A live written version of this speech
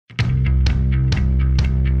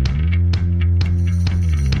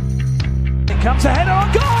to head on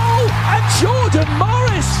goal, and Jordan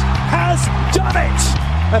Morris has done it.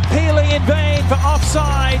 Appealing in vain for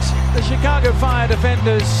offside. The Chicago Fire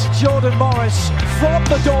defenders, Jordan Morris from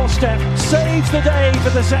the doorstep, saves the day for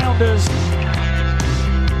the Sounders.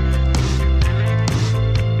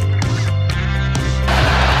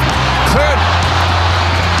 Cleared.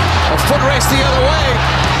 A foot race the other way.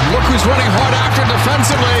 Look who's running hard after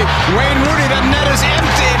defensively. Wayne Rooney, the net is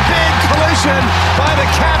empty. Big collision by the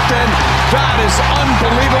captain. That is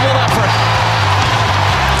unbelievable effort.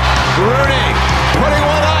 Rooney putting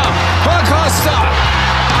one up. Acosta.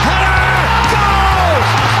 Header! Goal!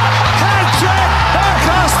 Hat-trick!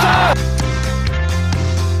 Acosta!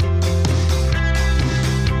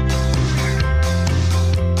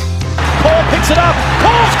 Paul picks it up.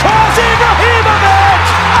 Paul's cross, Ibrahimovic!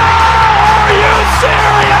 Oh, are you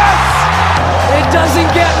serious? It doesn't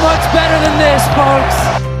get much better than this, folks.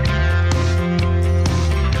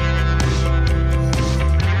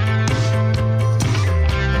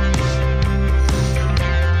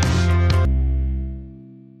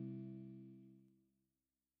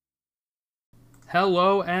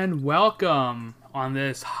 Hello and welcome on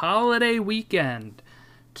this holiday weekend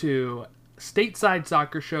to Stateside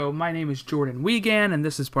Soccer Show. My name is Jordan Wiegand, and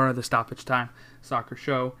this is part of the Stoppage Time Soccer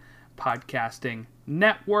Show podcasting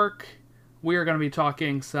network. We are going to be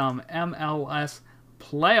talking some MLS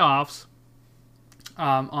playoffs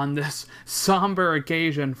on this somber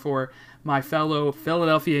occasion for my fellow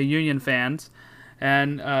Philadelphia Union fans,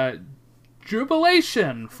 and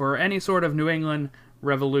jubilation for any sort of New England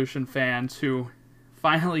Revolution fans who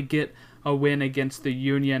finally get a win against the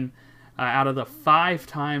Union out of the 5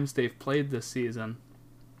 times they've played this season.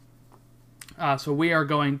 So we are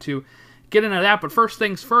going to get into that, but first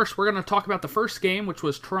things first, we're going to talk about the first game, which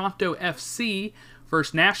was Toronto FC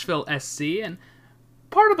versus Nashville SC, and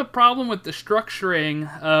part of the problem with the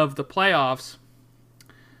structuring of the playoffs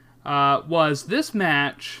was this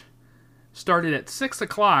match started at 6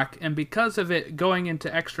 o'clock, and because of it going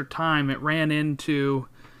into extra time, it ran into,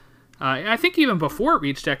 I think even before it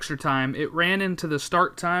reached extra time, it ran into the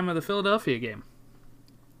start time of the Philadelphia game.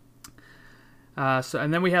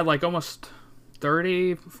 And then we had like almost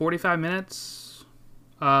 30, 45 minutes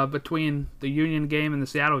between the Union game and the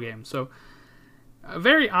Seattle game. So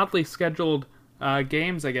very oddly scheduled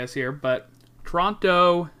games, I guess, here. But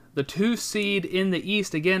Toronto, the 2 seed in the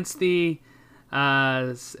East against the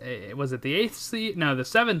was it the 8th seed? No, the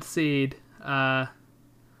 7th seed,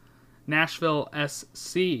 Nashville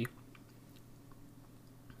SC.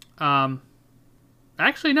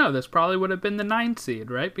 Actually, no, this probably would have been the 9th seed,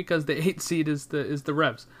 right? Because the 8th seed is the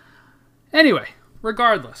Revs. Anyway,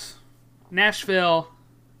 regardless, Nashville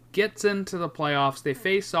gets into the playoffs. They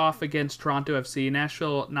face off against Toronto FC.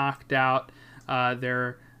 Nashville knocked out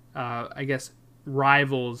their, I guess,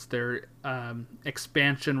 rivals, their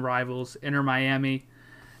expansion rivals, Inter Miami,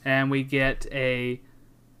 and we get a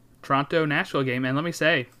Toronto-Nashville game. And let me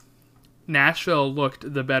say, Nashville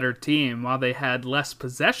looked the better team. While they had less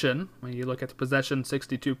possession, when you look at the possession,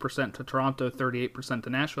 62% to Toronto, 38% to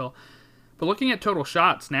Nashville. But looking at total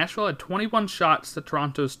shots, Nashville had 21 shots to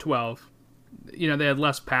Toronto's 12. You know, they had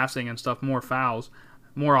less passing and stuff, more fouls,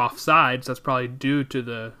 more offsides. That's probably due to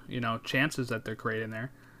the, chances that they're creating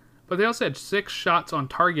there. But they also had 6 shots on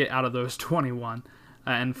target out of those 21,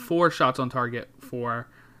 and 4 shots on target for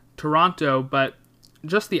Toronto. But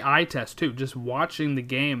just the eye test, too, just watching the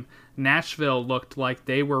game, Nashville looked like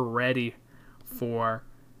they were ready for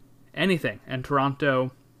anything. And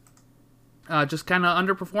Toronto just kind of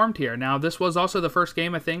underperformed here. Now, this was also the first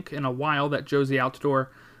game, I think, in a while that Jozy Altidore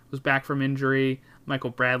was back from injury. Michael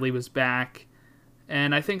Bradley was back.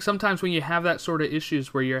 And I think sometimes when you have that sort of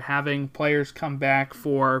issues where you're having players come back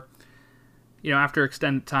for, after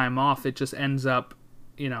extended time off, it just ends up,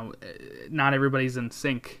 not everybody's in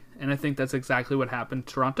sync. And I think that's exactly what happened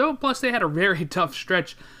to Toronto. Plus, they had a very tough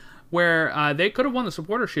stretch where they could have won the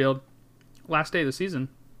Supporter Shield last day of the season.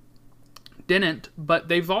 Didn't, but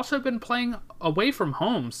they've also been playing away from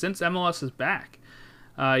home since MLS is back.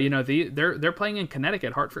 They're playing in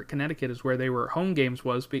Connecticut. Hartford, Connecticut is where they were home games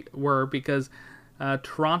were because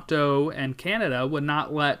Toronto and Canada would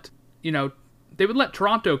not let, they would let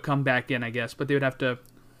Toronto come back in, I guess, but they would have to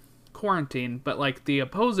quarantine. But like the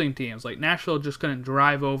opposing teams, like Nashville just couldn't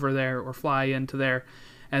drive over there or fly into there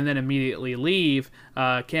and then immediately leave.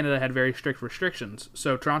 Canada had very strict restrictions.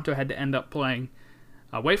 So Toronto had to end up playing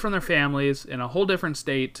away from their families in a whole different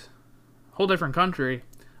state, whole different country,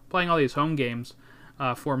 playing all these home games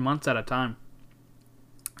for months at a time.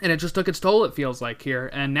 And it just took its toll, it feels like, here.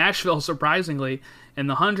 And Nashville, surprisingly, in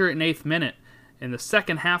the 108th minute, in the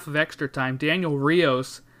second half of extra time, Daniel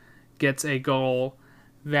Rios gets a goal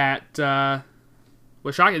that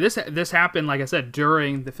was shocking. This happened, like I said,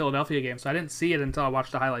 during the Philadelphia game, so I didn't see it until I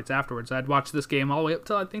watched the highlights afterwards. I'd watched this game all the way up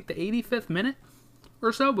till I think the 85th minute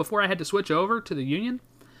or so before I had to switch over to the Union.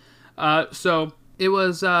 So it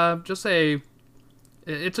was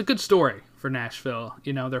it's a good story for Nashville.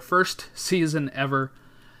 You know, their first season ever.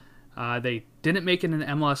 They didn't make it in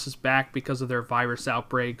MLS's back because of their virus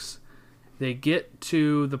outbreaks. They get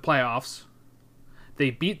to the playoffs. They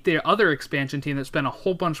beat the other expansion team that spent a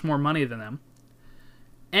whole bunch more money than them.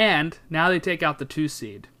 And now they take out the 2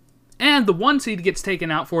 seed. And the 1 seed gets taken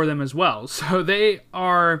out for them as well. So they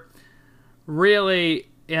are really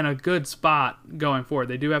in a good spot going forward.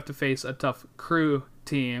 They do have to face a tough Crew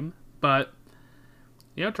team, but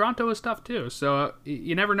you know, Toronto is tough too. So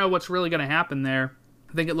you never know what's really going to happen there.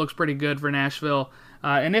 I think it looks pretty good for Nashville.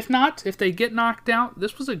 And if not, if they get knocked out,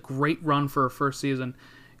 this was a great run for a first season.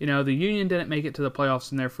 You know, the Union didn't make it to the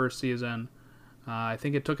playoffs in their first season. I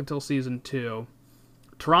think it took until season 2.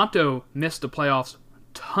 Toronto missed the playoffs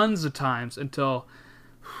tons of times until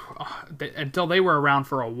they were around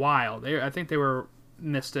for a while. I think they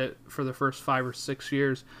missed it for the first 5 or 6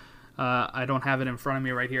 years. I don't have it in front of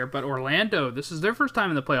me right here, but Orlando, this is their first time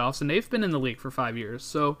in the playoffs, and they've been in the league for 5 years.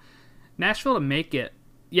 So Nashville to make it,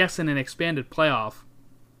 yes, in an expanded playoff,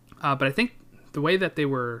 but I think the way that they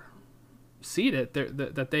were seeded,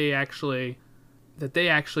 that they actually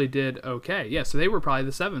did okay. Yeah, so they were probably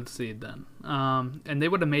the 7th seed then. And they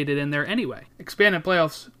would have made it in there anyway. Expanded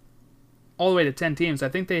playoffs all the way to 10 teams. I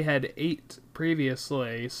think they had 8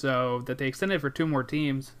 previously, so that they extended for 2 more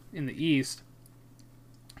teams in the East.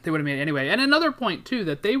 They would have made it anyway. And another point, too,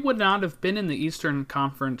 that they would not have been in the Eastern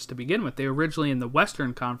Conference to begin with. They were originally in the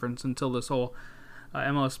Western Conference until this whole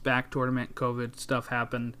MLS back tournament COVID stuff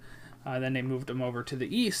happened. Then they moved them over to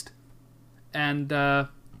the East. And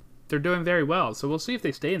they're doing very well. So we'll see if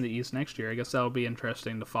they stay in the East next year. I guess that'll be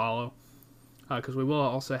interesting to follow. Because we will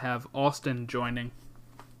also have Austin joining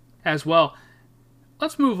as well.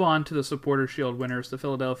 Let's move on to the Supporter Shield winners, the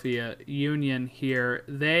Philadelphia Union here.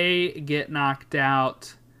 They get knocked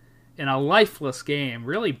out in a lifeless game.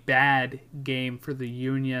 Really bad game for the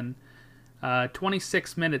Union.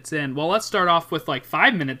 26 minutes in. Well, let's start off with like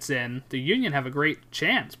 5 minutes in. The Union have a great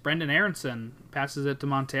chance. Brendan Aronson passes it to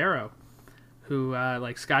Montero, who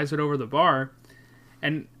skies it over the bar.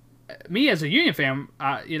 And me as a Union fan,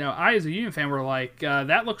 I as a Union fan were like,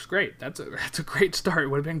 that looks great. That's a great start. It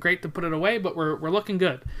would have been great to put it away, but we're looking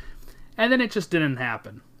good. And then it just didn't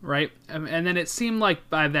happen, right? And then it seemed like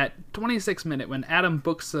by that 26 minute when Adam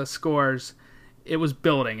Buxa scores, it was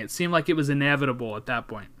building. It seemed like it was inevitable at that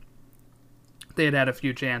point. They had a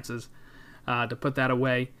few chances to put that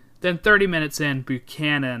away. Then 30 minutes in,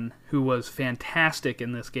 Buchanan, who was fantastic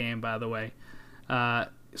in this game, by the way,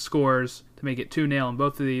 scores to make it 2-0 in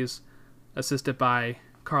both of these, assisted by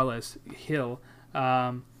Carlos Gil,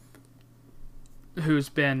 who's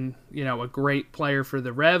been, a great player for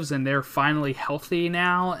the Revs, and they're finally healthy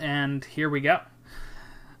now, and here we go.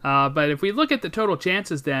 But if we look at the total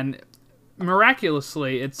chances then,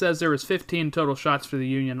 miraculously, it says there was 15 total shots for the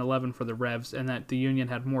Union, 11 for the Revs, and that the Union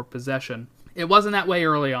had more possession. It wasn't that way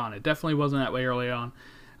early on. It definitely wasn't that way early on.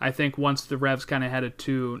 I think once the Revs kind of had a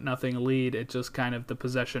 2-0 lead, it just kind of the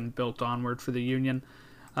possession built onward for the Union.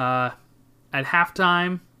 At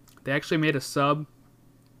halftime, they actually made a sub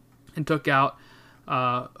and took out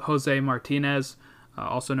Jose Martinez,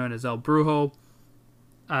 also known as El Brujo.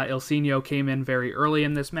 Ilsinho came in very early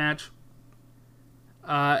in this match.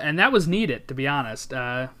 And that was needed, to be honest.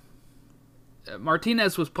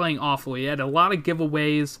 Martinez was playing awfully. He had a lot of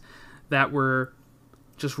giveaways that were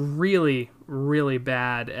just really, really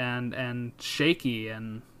bad and shaky,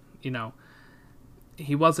 and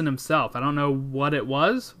he wasn't himself. I don't know what it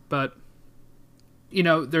was, but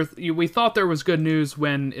we thought there was good news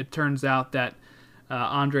when it turns out that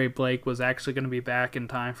Andre Blake was actually going to be back in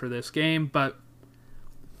time for this game, but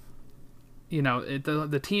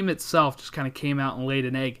the team itself just kind of came out and laid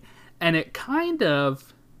an egg, and it kind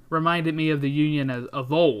of reminded me of the Union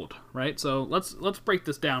of old, right? So let's break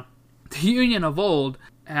this down. The Union of old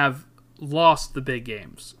have lost the big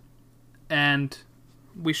games, and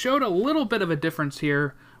we showed a little bit of a difference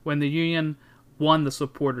here when the Union won the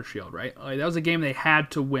Supporter Shield, right? That was a game they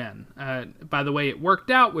had to win. By the way, it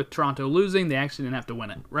worked out with Toronto losing. They actually didn't have to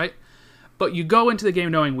win it, right? But you go into the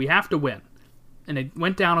game knowing we have to win. And they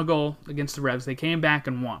went down a goal against the Revs. They came back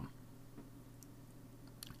and won.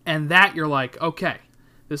 And that you're like, okay,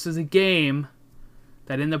 this is a game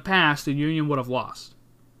that in the past the Union would have lost.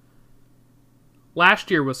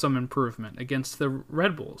 Last year was some improvement against the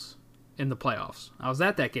Red Bulls in the playoffs. I was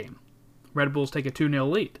at that game. Red Bulls take a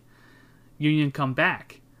 2-0 lead. Union come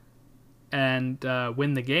back and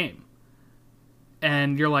win the game.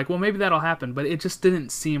 And you're like, well, maybe that'll happen, but it just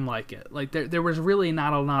didn't seem like it. Like, there was really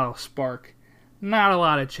not a lot of spark, not a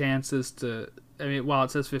lot of chances to, I mean, while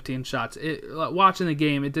it says 15 shots, watching the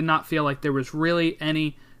game, it did not feel like there was really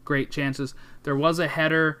any great chances. There was a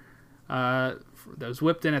header that was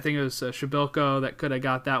whipped in. I think it was Shabilko that could have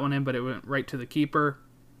got that one in, but it went right to the keeper.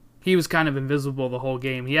 He was kind of invisible the whole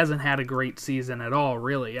game. He hasn't had a great season at all,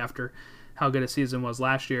 really, after how good a season was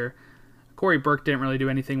last year. Corey Burke didn't really do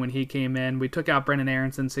anything when he came in. We took out Brendan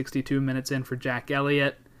Aronson 62 minutes in for Jack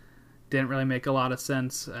Elliott. Didn't really make a lot of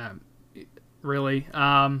sense, really.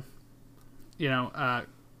 Kai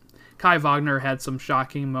Wagner had some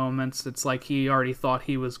shocking moments. It's like he already thought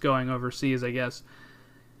he was going overseas, I guess.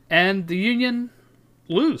 And the Union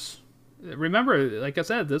lose. Remember, like I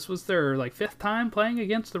said, this was their fifth time playing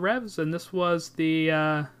against the Revs, and this was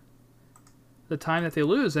the time that they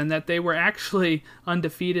lose, and that they were actually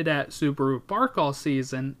undefeated at Subaru Park all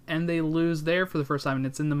season, and they lose there for the first time, and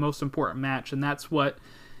it's in the most important match, and that's what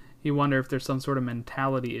you wonder if there's some sort of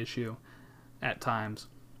mentality issue at times.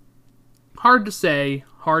 Hard to say,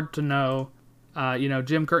 hard to know.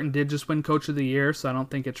 Jim Curtin did just win Coach of the Year, so I don't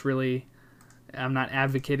think it's really, I'm not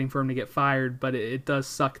advocating for him to get fired, but it does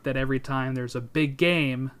suck that every time there's a big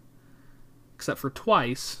game, except for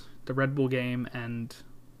twice, the Red Bull game and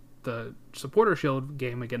the Supporter Shield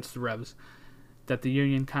game against the Revs, that the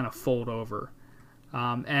Union kind of fold over.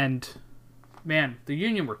 And man, the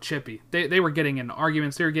Union were chippy. They were getting in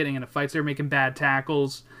arguments, they were getting into fights, they were making bad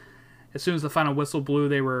tackles. As soon as the final whistle blew,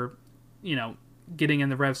 they were, getting in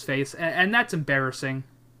the Revs' face. And that's embarrassing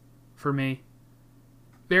for me.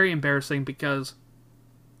 Very embarrassing, because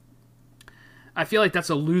I feel like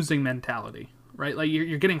that's a losing mentality, right? Like,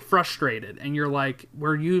 you're getting frustrated, and you're like,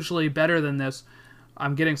 we're usually better than this.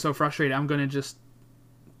 I'm getting so frustrated, I'm going to just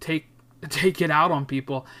take it out on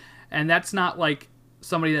people. And that's not like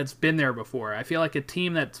somebody that's been there before. I feel like a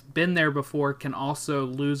team that's been there before can also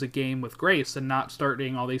lose a game with grace and not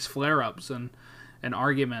starting all these flare-ups and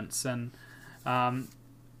arguments. And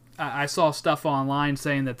I saw stuff online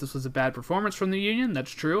saying that this was a bad performance from the Union.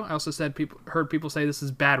 That's true. I also heard people say this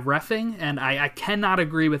is bad reffing, and I cannot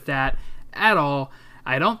agree with that at all.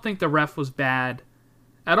 I don't think the ref was bad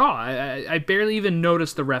at all. I barely even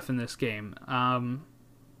noticed the ref in this game. I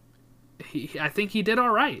think he did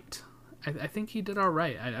all right. I think he did all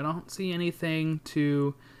right. I don't see anything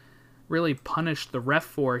to really punish the ref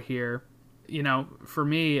for here. For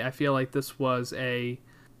me, I feel like this was a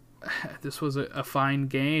fine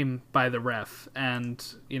game by the ref, and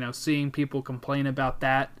seeing people complain about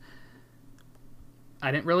that,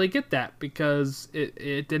 I didn't really get that, because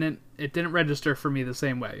it didn't register for me the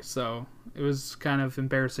same way. So it was kind of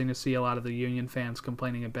embarrassing to see a lot of the Union fans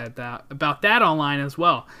complaining about that online as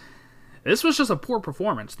well. This was just a poor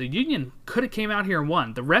performance. The Union could have came out here and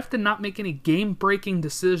won. The ref did not make any game-breaking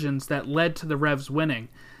decisions that led to the Revs winning,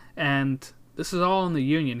 and this is all in the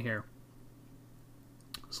Union here.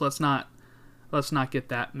 So let's not get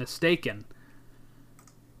that mistaken.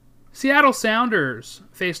 Seattle Sounders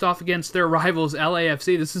faced off against their rivals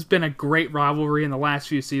LAFC. This has been a great rivalry in the last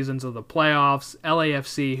few seasons of the playoffs.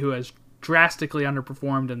 LAFC, who has drastically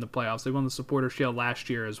underperformed in the playoffs. They won the Supporter Shield last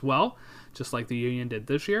year as well, just like the Union did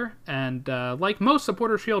this year. And like most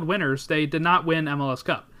Supporter Shield winners, they did not win MLS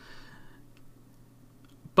Cup.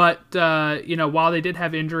 But, while they did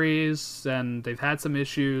have injuries and they've had some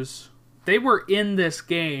issues, they were in this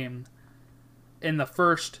game in the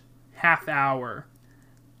first half hour,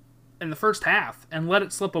 in the first half, and let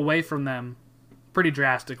it slip away from them pretty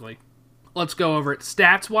drastically. Let's go over it.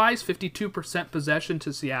 Stats-wise, 52% possession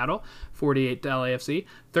to Seattle, 48 to LAFC.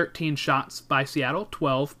 13 shots by Seattle,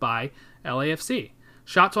 12 by LAFC.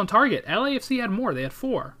 Shots on target, LAFC had more. They had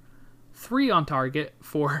 4. 3 on target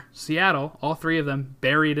for Seattle, all 3 of them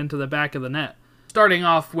buried into the back of the net. Starting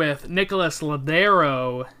off with Nicholas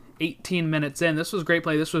Lodeiro, 18 minutes in. This was a great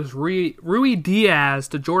play. This was Rui Diaz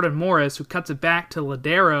to Jordan Morris, who cuts it back to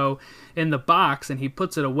Lodeiro in the box, and he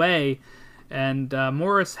puts it away. And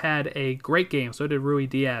Morris had a great game. So did Rui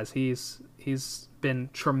Diaz. He's been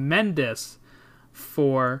tremendous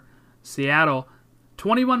for Seattle.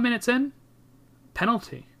 21 minutes in,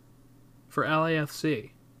 penalty for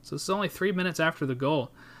LAFC. So this is only 3 minutes after the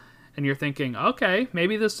goal. And you're thinking, okay,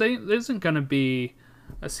 maybe this isn't going to be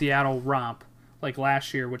a Seattle romp like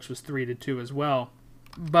last year, which was 3-2 as well.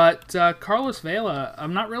 But Carlos Vela,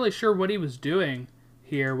 I'm not really sure what he was doing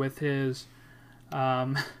here with his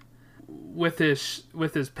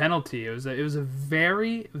penalty. It was a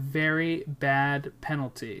very, very bad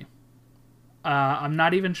penalty. I'm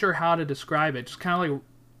not even sure how to describe it. Just kind of like,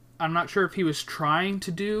 I'm not sure if he was trying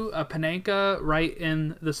to do a Panenka right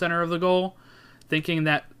in the center of the goal, thinking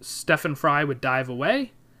that Stephen Fry would dive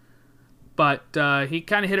away, but he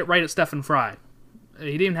kind of hit it right at Stephen Fry. He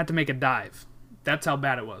didn't even have to make a dive. That's how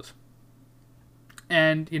bad it was.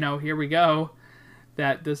 And, here we go.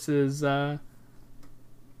 That this is, that's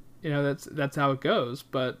how it goes.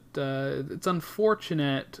 But it's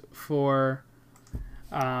unfortunate for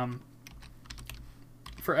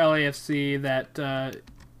LAFC that,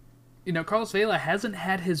 Carlos Vela hasn't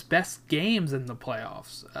had his best games in the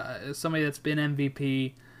playoffs. As somebody that's been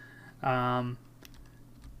MVP,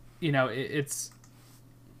 it's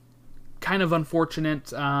kind of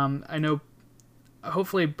unfortunate. I know,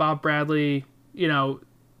 hopefully Bob Bradley,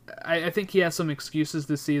 I think he has some excuses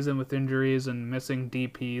this season with injuries and missing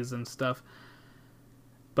DPs and stuff.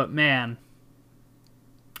 But man,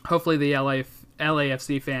 hopefully the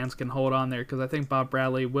LAFC fans can hold on there, because I think Bob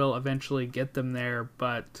Bradley will eventually get them there,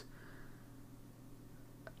 but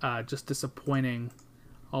just disappointing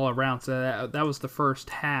all around. So that was the first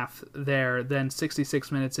half there. Then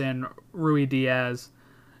 66 minutes in, Rui Diaz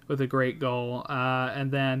with a great goal. And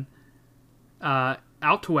then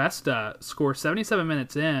Atuesta scores 77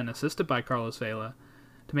 minutes in, assisted by Carlos Vela,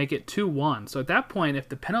 to make it 2-1. So at that point, if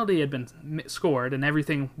the penalty had been scored and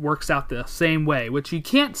everything works out the same way, which you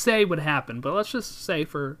can't say would happen, but let's just say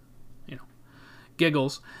for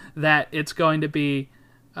giggles that it's going to be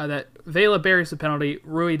that Vela buries the penalty,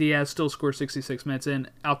 Rui Diaz still scores 66 minutes in,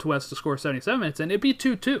 Atuesta scores 77 minutes in, it'd be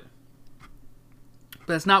 2-2. But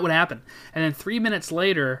that's not what happened. And then 3 minutes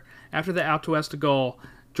later, after the Atuesta goal,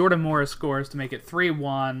 Jordan Morris scores to make it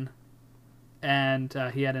 3-1, and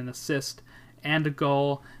he had an assist and a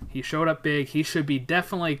goal. He showed up big. He should be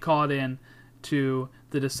definitely called in to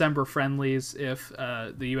the December friendlies if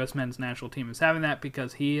the U.S. men's national team is having that,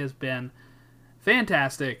 because he has been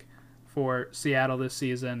fantastic for Seattle this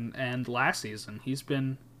season and last season. He's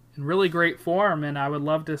been in really great form, and I would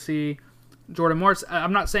love to see Jordan Morris.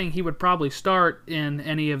 I'm not saying he would probably start in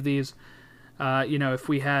any of these, if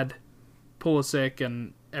we had Pulisic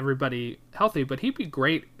and everybody healthy, but he'd be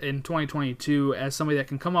great in 2022 as somebody that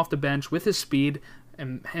can come off the bench with his speed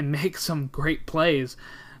and make some great plays.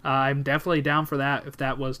 I'm definitely down for that if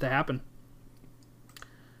that was to happen.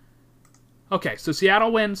 Okay, so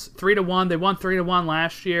Seattle wins 3-1. They won 3-1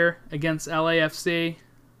 last year against LAFC.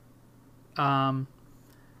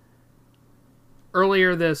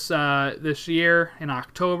 Earlier this year in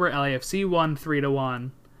October, LAFC won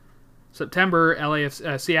 3-1. September,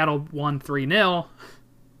 Seattle won 3-0.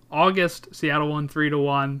 August, Seattle won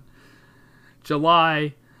 3-1.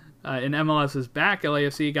 July, in MLS's back,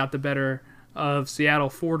 LAFC got the better of Seattle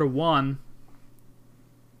 4-1.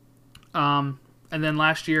 And then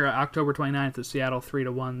last year, October 29th, it's Seattle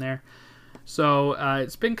 3-1 there. So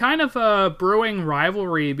it's been kind of a brewing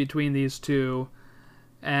rivalry between these two.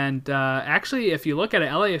 And actually, if you look at it,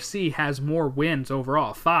 LAFC has more wins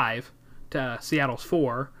overall, 5 to Seattle's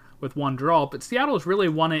 4 with 1 draw. But Seattle's really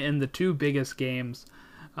won it in the 2 biggest games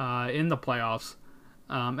in the playoffs.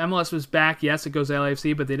 MLS was back. Yes, it goes to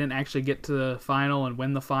LAFC, but they didn't actually get to the final and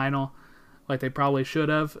win the final like they probably should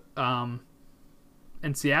have. And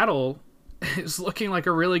Seattle is looking like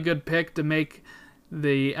a really good pick to make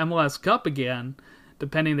the MLS Cup again,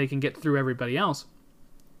 depending they can get through everybody else.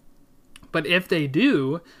 But if they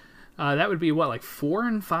do, that would be, 4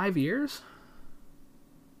 and 5 years?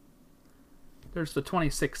 There's the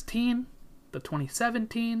 2016, the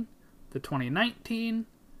 2017, the 2019,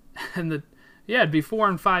 and it'd be 4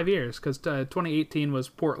 and 5 years, because 2018 was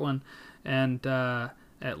Portland and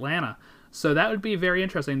Atlanta. So that would be very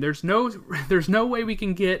interesting. There's no way we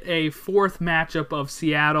can get a 4th matchup of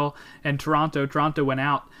Seattle and Toronto. Toronto went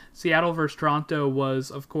out. Seattle versus Toronto was,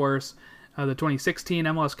 of course, the 2016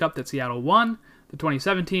 MLS Cup that Seattle won, the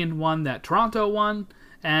 2017 one that Toronto won,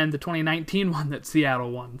 and the 2019 one that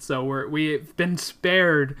Seattle won. So we've been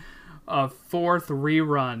spared a 4th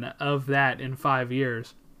rerun of that in 5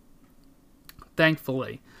 years,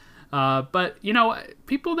 thankfully. But,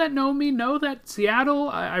 people that know me know that Seattle,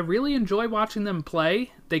 I really enjoy watching them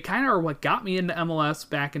play. They kind of are what got me into MLS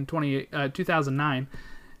back in 2009.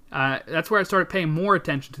 That's where I started paying more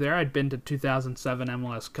attention to there. I'd been to 2007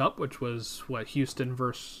 MLS Cup, which was, Houston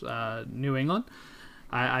versus New England.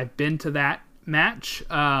 I've been to that match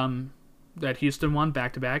that Houston won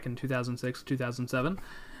back-to-back in 2006, 2007.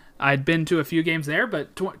 I'd been to a few games there,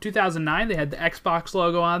 but 2009, they had the Xbox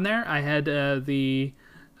logo on there. I had the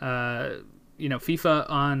FIFA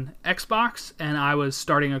on Xbox, and I was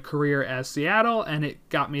starting a career as Seattle, and it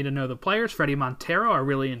got me to know the players. Freddie Montero, I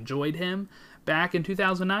really enjoyed him back in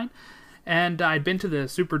 2009, and I'd been to the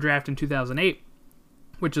Super Draft in 2008,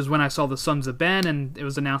 which is when I saw the Sons of Ben, and it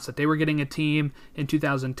was announced that they were getting a team in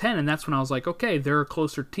 2010, and that's when I was like, okay, they're a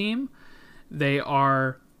closer team They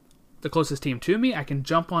are the closest team to me. I can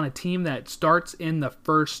jump on a team that starts in the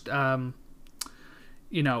first, their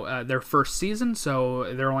first season,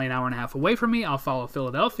 so they're only an hour and a half away from me. I'll follow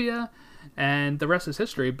Philadelphia, and the rest is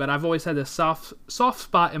history. But I've always had this soft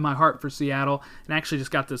spot in my heart for Seattle, and I actually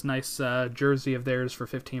just got this nice jersey of theirs for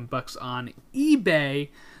 $15 on eBay.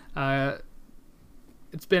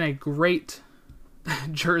 It's been a great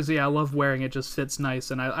jersey. I love wearing it. Just fits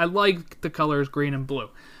nice, and I like the colors green and blue.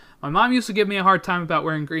 My mom used to give me a hard time about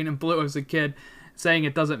wearing green and blue as a kid, saying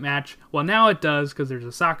it doesn't match. Well, now it does because there's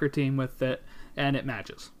a soccer team with it, and it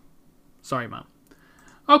matches. Sorry, Mom.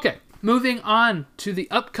 Okay, moving on to the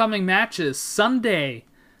upcoming matches. Sunday,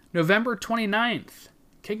 November 29th,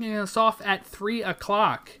 kicking us off at 3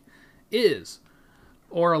 o'clock, is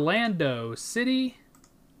Orlando City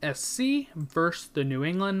SC versus the New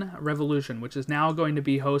England Revolution, which is now going to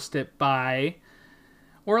be hosted by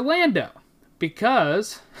Orlando,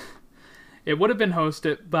 because it would have been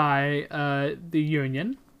hosted by the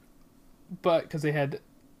Union, but because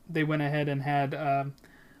they went ahead and had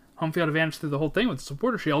home field advantage through the whole thing with the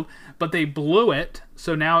supporter shield, but they blew it,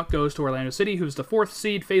 so now it goes to Orlando City, who's the 4th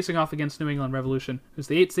seed, facing off against New England Revolution, who's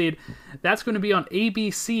the 8th seed. That's going to be on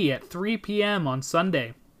ABC at 3 p.m. on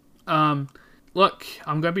Sunday. Look,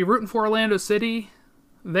 I'm going to be rooting for Orlando City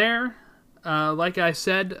there. Like I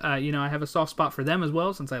said, I have a soft spot for them as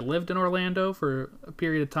well, since I lived in Orlando for a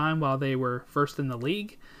period of time while they were first in the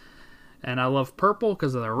league. And I love purple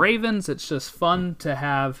because of the Ravens. It's just fun to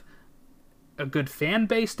have a good fan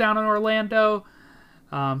base down in Orlando.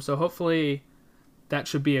 So hopefully that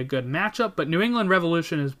should be a good matchup. But New England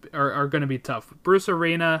Revolution are going to be tough. Bruce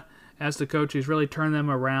Arena, as the coach, he's really turned them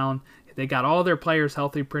around. They got all their players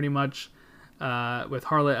healthy pretty much, with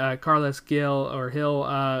Carlos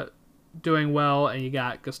Hill doing well, and you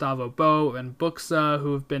got Gustavo Bo and Buxa,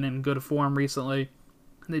 who have been in good form recently.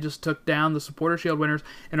 They just took down the Supporter Shield winners.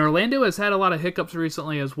 And Orlando has had a lot of hiccups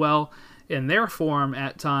recently as well in their form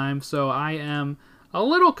at times, so I am a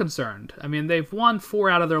little concerned. I mean, they've won 4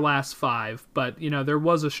 out of their last 5, but, there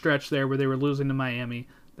was a stretch there where they were losing to Miami.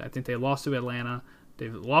 I think they lost to Atlanta.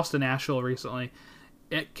 They've lost to Nashville recently.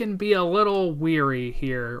 It can be a little weary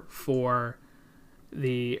here for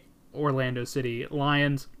the Orlando City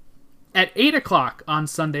Lions. At 8 o'clock on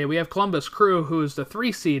Sunday, we have Columbus Crew, who is the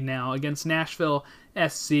 3 seed now, against Nashville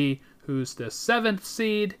SC, who's the 7th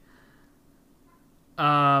seed.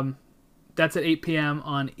 That's at 8 p.m.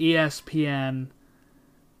 on ESPN.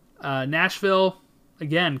 Nashville,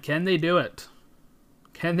 again, can they do it?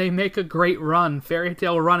 Can they make a great run, fairy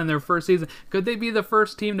tale run in their first season? Could they be the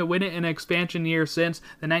first team to win it in an expansion year since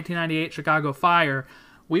the 1998 Chicago Fire?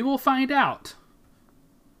 We will find out.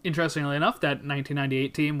 Interestingly enough, that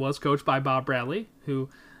 1998 team was coached by Bob Bradley, who,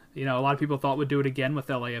 a lot of people thought would do it again with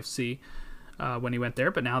LAFC when he went there,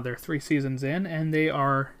 but now they're 3 seasons in, and they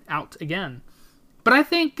are out again. But I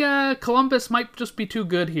think Columbus might just be too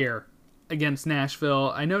good here against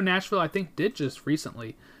Nashville. I know Nashville, I think, did just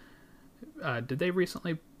recently. Did they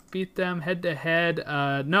recently beat them head-to-head?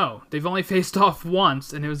 No, they've only faced off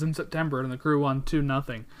once, and it was in September, and the Crew won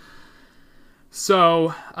 2-0.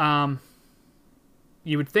 So,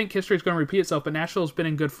 you would think history is going to repeat itself, but Nashville's been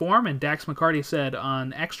in good form, and Dax McCarty said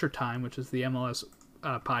on Extra Time, which is the MLS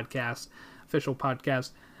podcast, official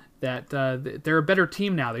podcast, that they're a better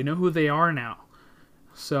team now. They know who they are now.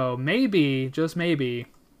 So maybe, just maybe,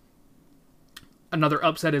 another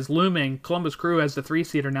upset is looming. Columbus Crew, as the 3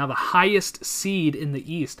 seed, are now the highest seed in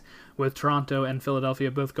the East, with Toronto and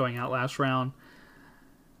Philadelphia both going out last round.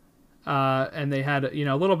 And they had,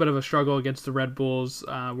 a little bit of a struggle against the Red Bulls,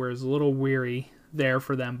 where it's a little weary there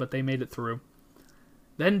for them, but they made it through.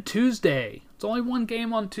 Then Tuesday. It's only one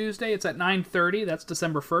game on Tuesday. It's at 9:30. That's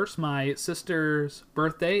December 1st, my sister's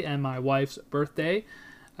birthday and my wife's birthday.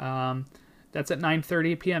 That's at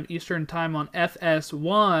 9:30 p.m. Eastern Time on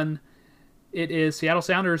FS1. It is Seattle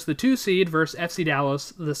Sounders, the 2 seed, versus FC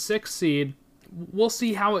Dallas, the 6 seed. We'll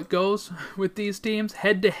see how it goes with these teams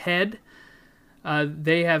head-to-head.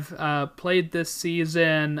 They have played this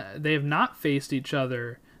season. They have not faced each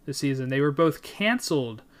other this season. They were both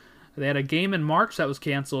canceled. They had a game in March that was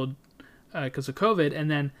canceled because of COVID,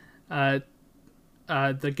 and then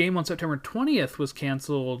the game on September 20th was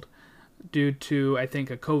canceled due to, I think,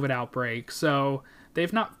 a COVID outbreak. So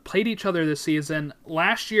they've not played each other this season.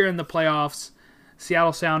 Last year in the playoffs,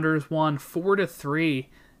 Seattle Sounders won 4-3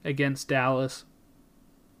 against Dallas.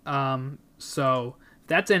 So if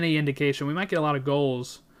that's any indication, we might get a lot of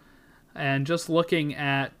goals. And just looking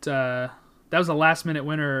at that was a last-minute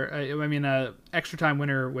winner. Extra time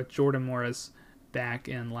winner with Jordan Morris back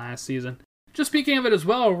in last season. Just speaking of it as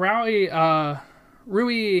well, Rui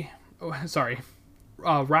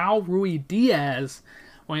Raul Ruidiaz,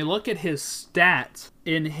 when you look at his stats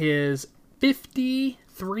in his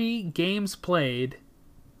 53 games played,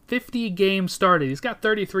 50 games started, he's got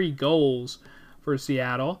 33 goals for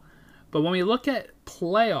Seattle. But when we look at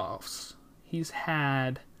playoffs, he's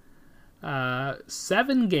had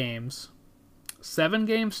 7 games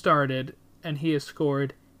started, and he has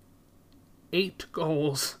scored 8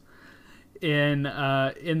 goals in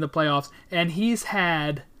the playoffs, and he's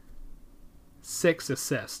had 6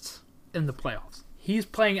 assists in the playoffs. He's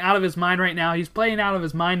playing out of his mind right now. He's playing out of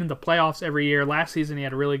his mind in the playoffs every year. Last season, he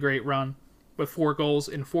had a really great run with 4 goals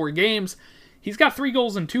in 4 games. He's got 3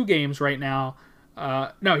 goals in 2 games right now.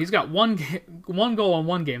 No, he's got one goal in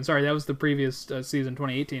 1 game. Sorry, that was the previous season,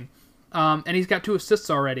 2018. And he's got 2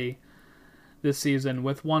 assists already this season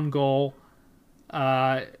with 1 goal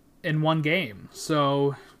in 1 game.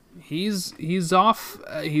 So he's off.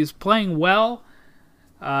 He's playing well.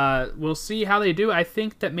 We'll see how they do. I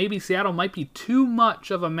think that maybe Seattle might be too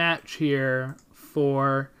much of a match here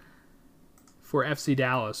for FC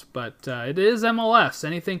Dallas, but it is MLS.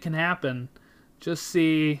 Anything can happen. Just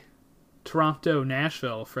see Toronto,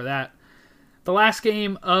 Nashville for that. The last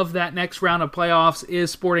game of that next round of playoffs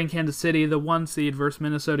is Sporting Kansas City, the 1 seed versus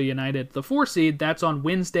Minnesota United, the 4 seed. That's on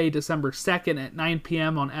Wednesday, December 2nd at 9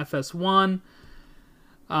 p.m. on FS1.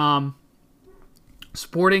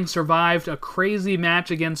 Sporting survived a crazy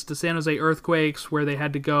match against the San Jose Earthquakes where they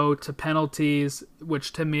had to go to penalties,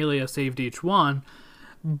 which Tim Melia saved each one.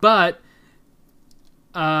 But,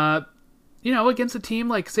 against a team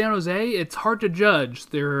like San Jose, it's hard to judge.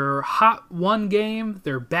 They're hot one game,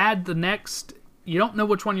 they're bad the next. You don't know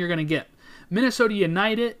which one you're going to get. Minnesota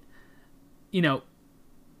United,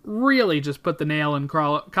 really just put the nail in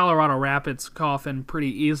Colorado Rapids' coffin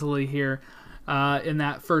pretty easily here. In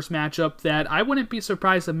that first matchup, that I wouldn't be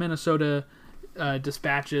surprised if Minnesota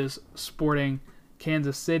dispatches Sporting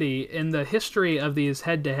Kansas City. In the history of these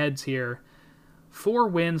head-to-heads here, 4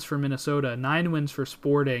 wins for Minnesota, 9 wins for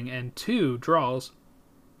Sporting, and 2 draws.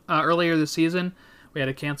 Earlier this season, we had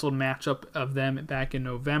a canceled matchup of them back in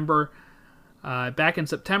November. Back in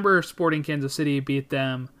September, Sporting Kansas City beat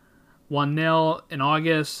them 1-0. In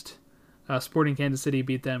August, Sporting Kansas City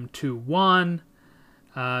beat them 2-1.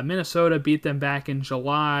 Minnesota beat them back in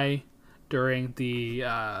July during the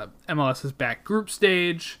MLS's back group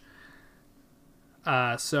stage.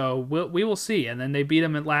 So we will see. And then they beat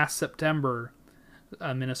them last September.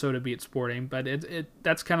 Minnesota beat Sporting. But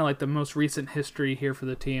that's kind of like the most recent history here for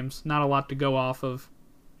the teams. Not a lot to go off of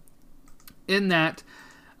in that.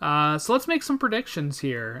 So let's make some predictions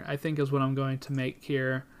here, I think is what I'm going to make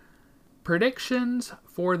here. Predictions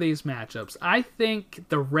for these matchups. I think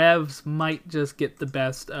the Revs might just get the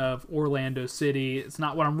best of Orlando City. It's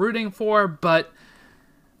not what I'm rooting for, but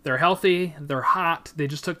they're healthy, they're hot, they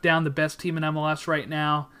just took down the best team in MLS right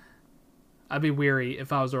now. I'd be weary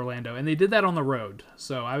if I was Orlando. And they did that on the road,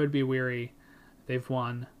 so I would be weary. They've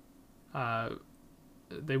won.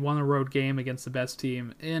 They won a road game against the best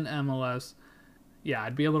team in MLS. Yeah,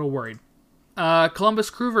 I'd be a little worried.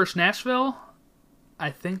 Columbus Crew versus Nashville. I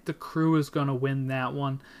think the Crew is going to win that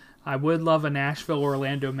one. I would love a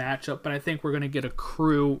Nashville-Orlando matchup, but I think we're going to get a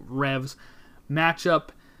Crew-Revs matchup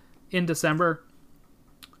in December.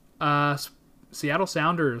 Seattle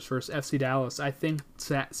Sounders versus FC Dallas. I think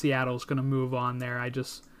Seattle's going to move on there. I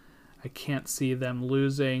can't see them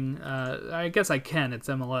losing. I guess I can. It's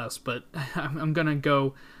MLS, but I'm going to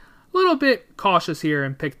go a little bit cautious here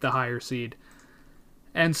and pick the higher seed.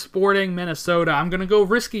 And Sporting Minnesota. I'm going to go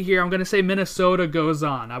risky here. I'm going to say Minnesota goes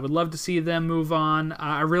on. I would love to see them move on.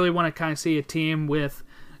 I really want to kind of see a team with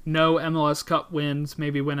no MLS Cup wins,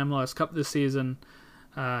 maybe win MLS Cup this season,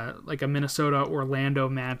 like a Minnesota-Orlando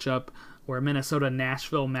matchup or a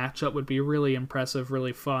Minnesota-Nashville matchup would be really impressive,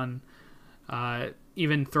 really fun.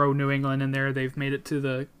 Even throw New England in there. They've made it to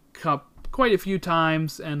the Cup quite a few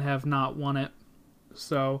times and have not won it.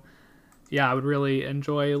 So yeah, I would really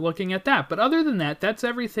enjoy looking at that. But other than that, that's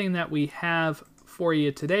everything that we have for you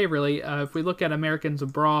today, really. If we look at Americans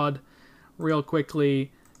abroad real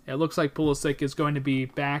quickly, it looks like Pulisic is going to be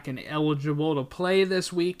back and eligible to play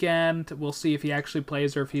this weekend. We'll see if he actually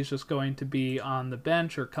plays or if he's just going to be on the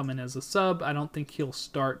bench or come in as a sub. I don't think he'll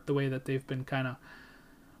start the way that they've been kind of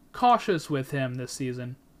cautious with him this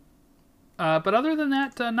season. But other than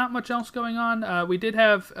that, not much else going on. We did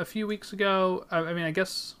have a few weeks ago, I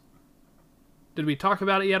guess... Did we talk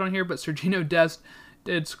about it yet on here? But Sergiño Dest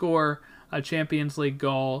did score a Champions League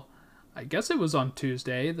goal. I guess it was on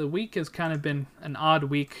Tuesday. The week has kind of been an odd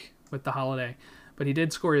week with the holiday. But he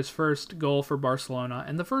did score his first goal for Barcelona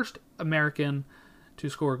and the first American to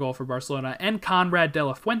score a goal for Barcelona. And Conrad de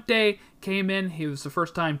la Fuente came in. He was the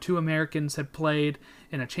first time two Americans had played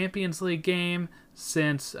in a Champions League game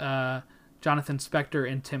since Jonathan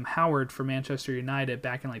Spector and Tim Howard for Manchester United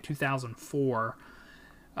back in like 2004.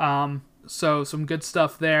 So some good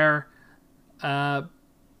stuff there. But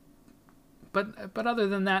other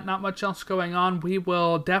than that, not much else going on. We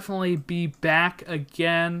will definitely be back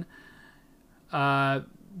again.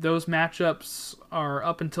 Those matchups are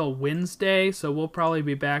up until Wednesday, so we'll probably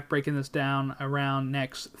be back breaking this down around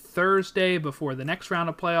next Thursday before the next round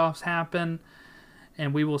of playoffs happen.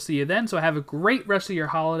 And we will see you then. So have a great rest of your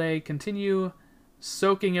holiday. Continue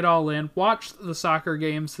soaking it all in. Watch the soccer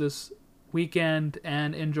games this weekend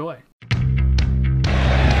and enjoy.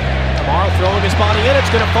 Kamara throwing his body in. It's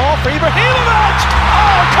going to fall for Ibrahimovic.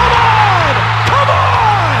 Oh, come on!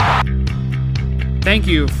 Thank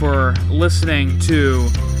you for listening to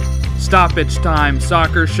Stoppage Time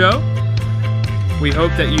Soccer Show. We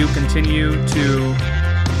hope that you continue to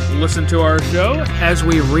listen to our show as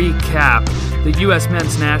we recap the U.S.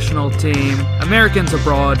 men's national team, Americans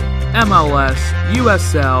abroad, MLS,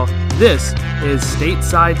 USL. This is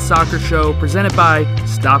Stateside Soccer Show presented by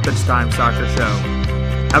Stoppage Time Soccer Show.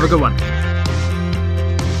 Have a good one.